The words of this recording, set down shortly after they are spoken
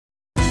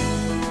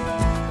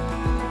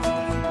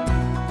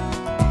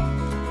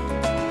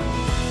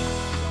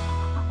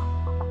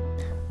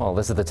Well,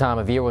 this is the time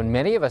of year when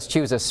many of us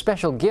choose a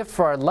special gift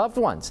for our loved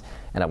ones.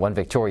 And at one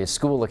Victoria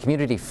school, a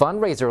community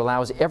fundraiser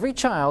allows every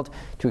child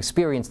to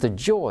experience the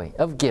joy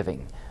of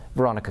giving.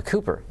 Veronica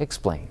Cooper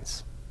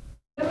explains.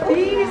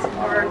 These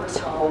are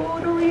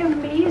totally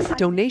amazing.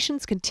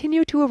 Donations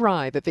continue to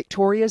arrive at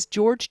Victoria's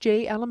George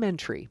J.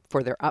 Elementary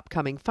for their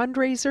upcoming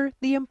fundraiser,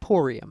 the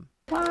Emporium.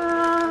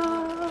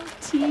 Wow,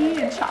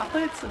 tea and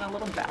chocolates and a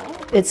little bell.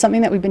 It's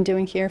something that we've been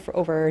doing here for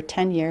over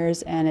 10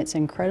 years, and it's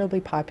incredibly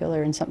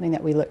popular and something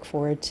that we look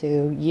forward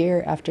to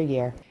year after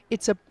year.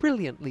 It's a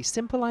brilliantly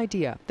simple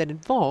idea that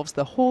involves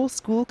the whole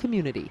school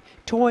community.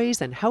 Toys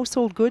and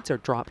household goods are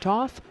dropped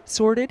off,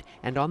 sorted,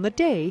 and on the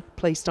day,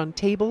 placed on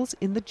tables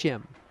in the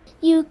gym.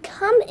 You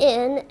come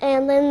in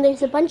and then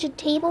there's a bunch of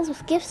tables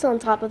with gifts on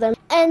top of them,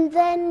 and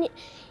then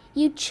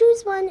you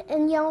choose one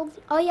and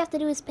all you have to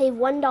do is pay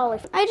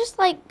 $1. I just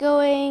like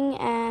going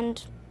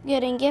and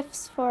getting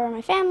gifts for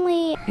my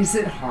family. Is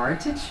it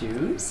hard to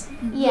choose?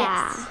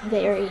 Yes,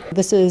 very.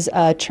 This is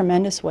a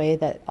tremendous way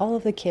that all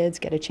of the kids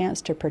get a chance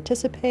to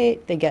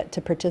participate. They get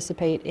to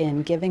participate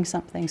in giving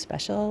something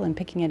special and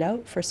picking it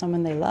out for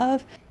someone they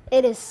love.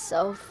 It is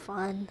so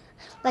fun.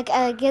 Like,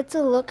 I get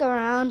to look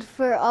around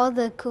for all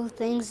the cool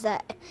things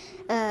that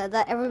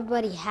that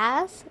everybody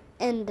has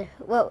and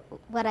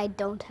what I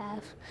don't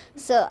have.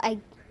 So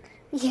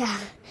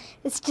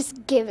it's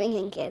just giving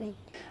and getting.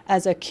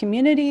 As a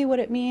community, what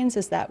it means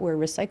is that we're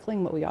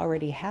recycling what we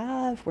already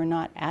have. We're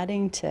not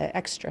adding to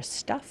extra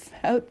stuff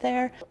out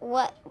there.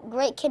 What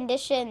great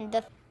condition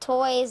the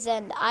toys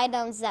and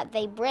items that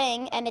they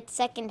bring, and it's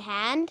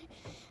secondhand,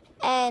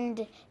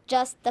 and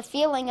just the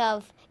feeling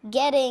of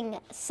getting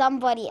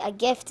somebody a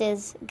gift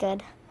is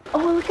good.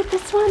 Oh, look at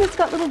this one. It's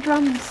got little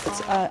drums.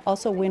 It's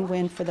also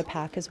win-win for the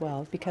PAC as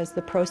well, because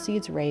the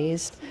proceeds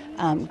raised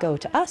go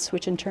to us,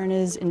 which in turn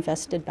is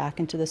invested back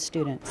into the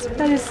students.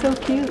 That is so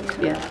cute.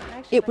 Yeah.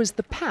 It was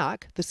the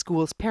PAC, the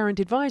school's parent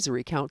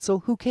advisory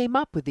council, who came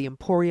up with the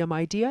Emporium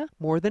idea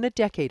more than a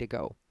decade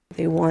ago.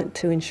 They want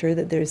to ensure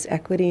that there's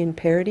equity and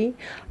parity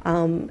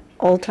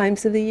all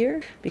times of the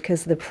year,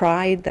 because the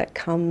pride that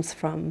comes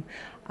from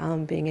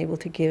being able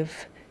to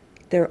give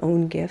their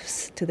own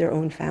gifts to their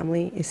own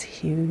family is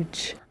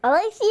huge. I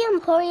like the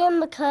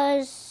Emporium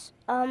because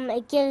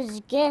it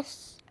gives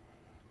gifts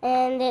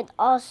and it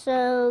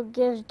also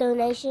gives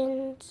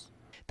donations.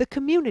 The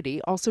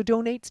community also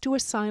donates to a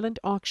silent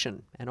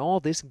auction, and all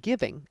this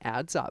giving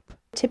adds up.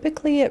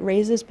 Typically, it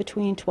raises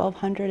between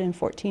 $1,200 and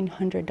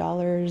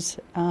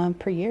 $1,400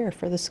 per year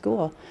for the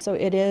school. So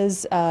it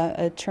is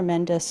a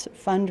tremendous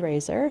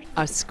fundraiser.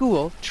 A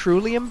school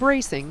truly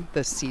embracing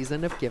the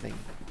season of giving.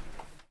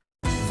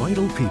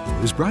 Vital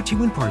People is brought to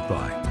you in part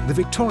by the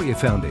Victoria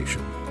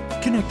Foundation,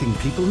 connecting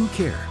people who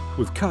care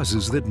with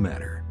causes that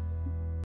matter.